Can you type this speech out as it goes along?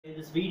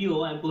this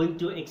video I'm going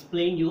to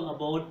explain you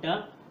about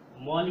the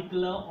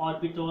molecular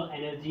orbital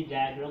energy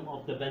diagram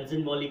of the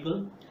benzene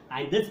molecule,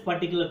 and this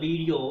particular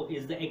video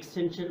is the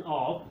extension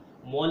of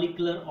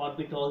molecular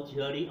orbital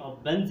theory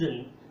of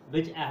benzene,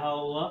 which I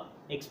have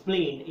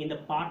explained in the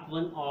part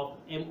 1 of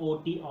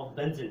MOED of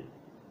Benzene.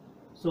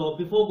 So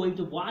before going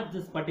to watch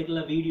this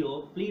particular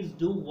video, please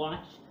do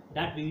watch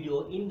that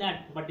video. In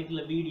that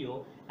particular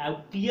video I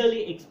have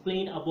clearly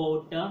explained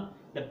about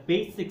the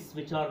basics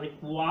which are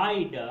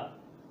required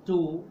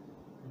to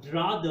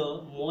draw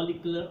the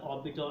molecular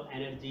orbital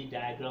energy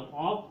diagram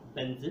of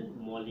benzene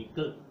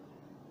molecule.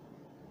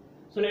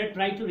 So let us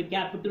try to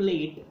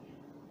recapitulate.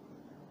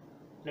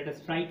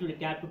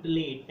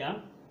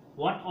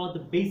 What are the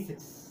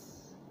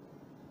basics.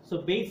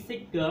 So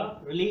basic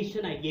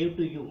relation I gave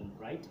to you,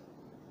 right?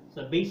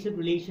 So basic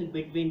relation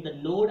between the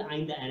node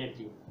and the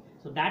energy.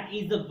 So that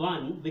is the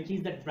one which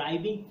is the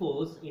driving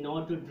force in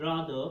order to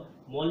draw the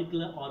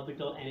molecular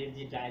orbital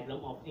energy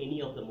diagram of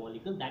any of the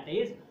molecule. That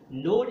is,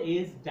 node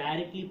is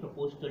directly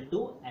proportional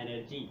to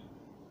energy.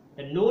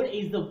 The node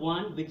is the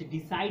one which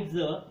decides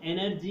the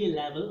energy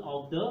level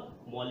of the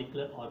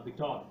molecular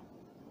orbital.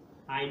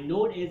 And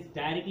node is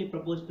directly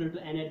proportional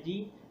to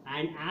energy.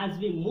 And as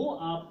we move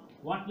up,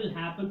 what will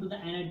happen to the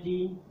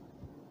energy?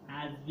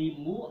 As we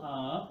move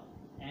up,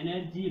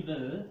 energy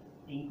will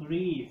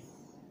increase.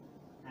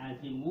 As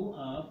we move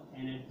up,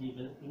 energy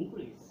will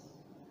increase.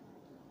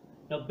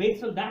 Now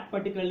based on that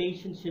particular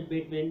relationship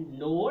between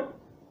node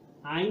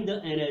and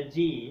the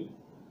energy,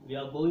 we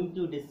are going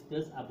to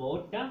discuss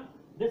about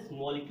this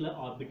molecular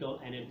orbital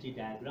energy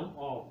diagram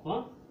of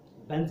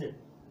benzene.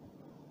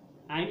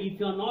 And if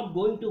you are not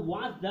going to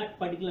watch that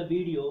particular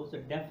video, so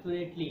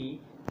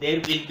definitely there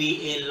will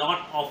be a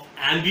lot of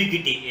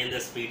ambiguity in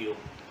this video,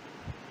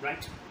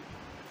 right?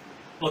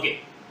 Okay,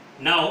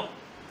 now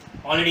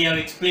already I have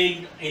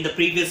explained in the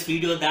previous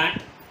video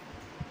that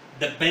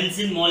the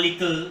benzene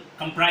molecule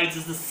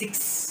comprises the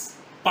 6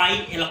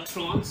 pi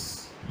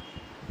electrons,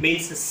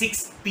 means the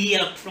 6 p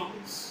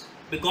electrons,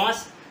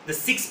 because the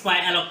 6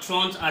 pi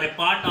electrons are a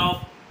part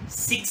of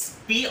 6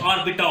 p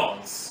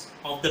orbitals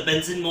of the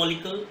benzene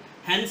molecule,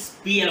 hence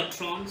p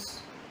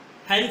electrons,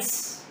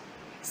 hence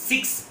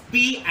 6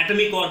 p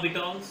atomic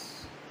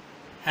orbitals,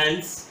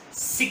 hence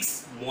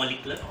 6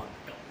 molecular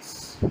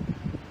orbitals.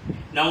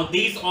 Now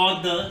these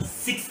are the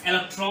 6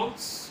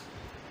 electrons.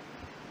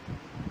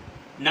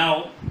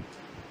 Now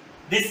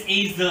this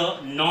is the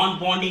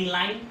non-bonding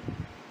line.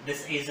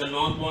 This is the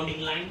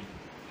non-bonding line.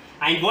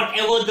 And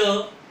whatever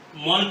the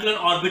molecular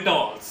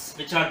orbitals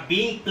which are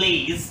being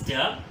placed,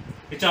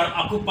 which are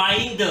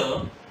occupying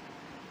the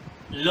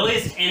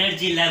lowest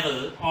energy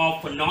level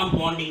of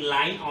non-bonding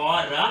line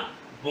or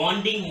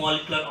bonding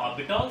molecular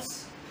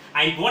orbitals,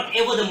 and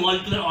whatever the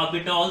molecular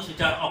orbitals which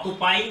are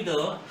occupying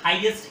the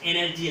highest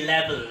energy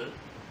level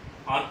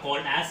are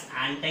called as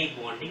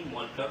anti-bonding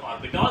molecular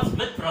orbitals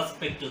with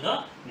respect to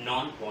the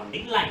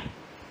non-bonding line.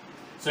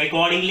 So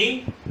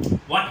accordingly,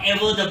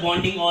 whatever the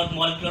bonding or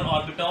molecular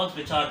orbitals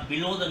which are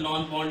below the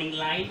non-bonding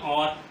line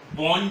are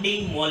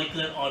bonding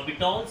molecular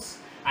orbitals,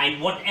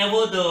 and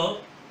whatever the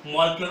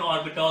molecular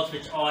orbitals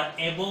which are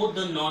above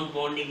the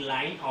non-bonding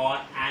line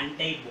are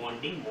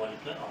anti-bonding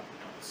molecular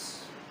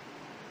orbitals.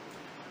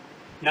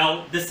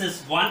 Now this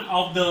is one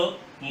of the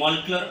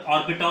molecular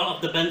orbital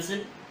of the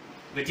benzene,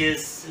 which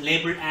is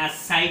labeled as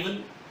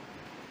psi1,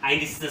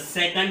 and this is the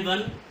second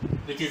one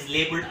which is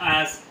labeled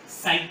as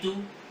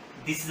psi2.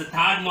 This is the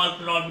third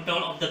molecular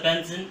orbital of the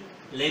benzene,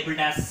 labeled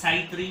as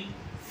psi3,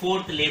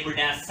 fourth labeled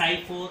as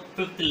psi4,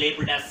 fifth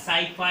labeled as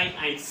psi5,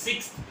 and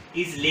sixth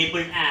is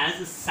labeled as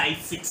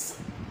psi6.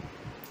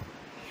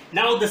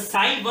 Now the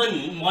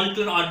psi1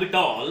 molecular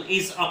orbital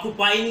is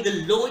occupying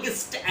the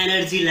lowest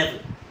energy level.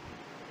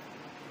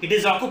 It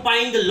is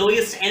occupying the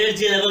lowest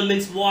energy level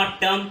means what?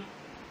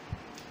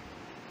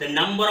 The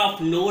number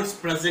of nodes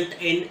present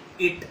in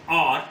it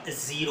are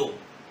 0.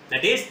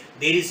 That is,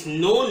 there is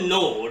no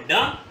node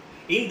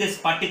in this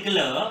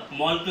particular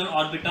molecular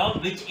orbital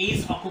which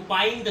is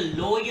occupying the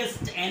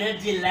lowest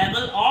energy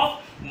level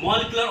of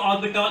molecular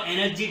orbital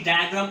energy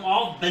diagram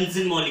of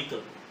benzene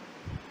molecule,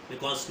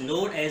 because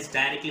node is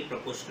directly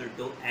proportional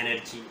to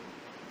energy.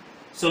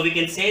 So we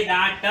can say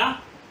that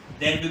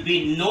there will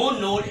be no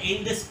node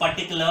in this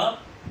particular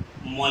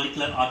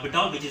molecular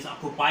orbital which is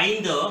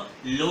occupying the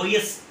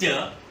lowest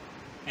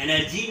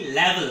energy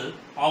level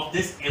of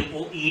this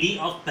MOED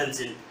of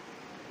benzene.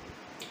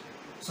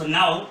 So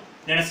now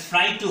let us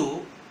try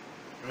to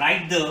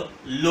write the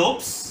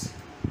lobes.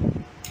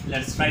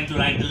 Let us try to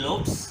write the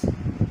lobes.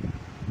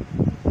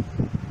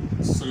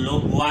 So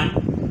lobe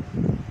 1,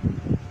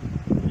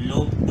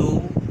 lobe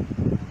 2,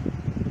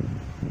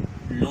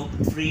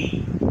 lobe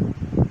 3,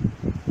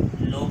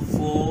 lobe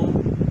 4,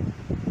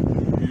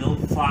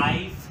 lobe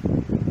 5,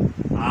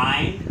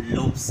 and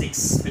lobe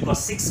 6,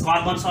 because 6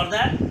 carbons are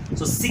there,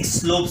 so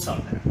 6 lobes are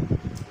there.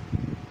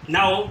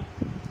 Now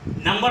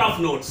number of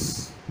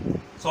nodes.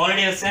 So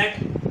already I have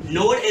said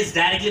node is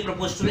directly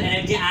proportional to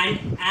energy,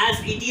 and as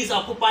it is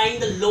occupying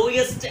the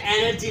lowest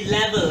energy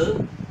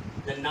level,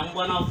 the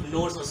number of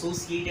nodes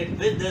associated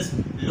with this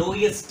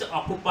lowest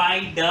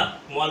occupied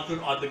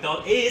molecular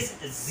orbital is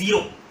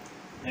 0.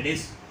 That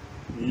is,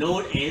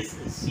 node is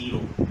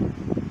 0.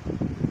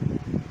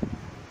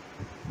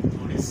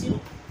 Node is 0.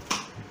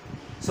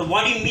 So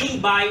what do you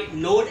mean by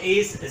node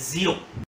is 0?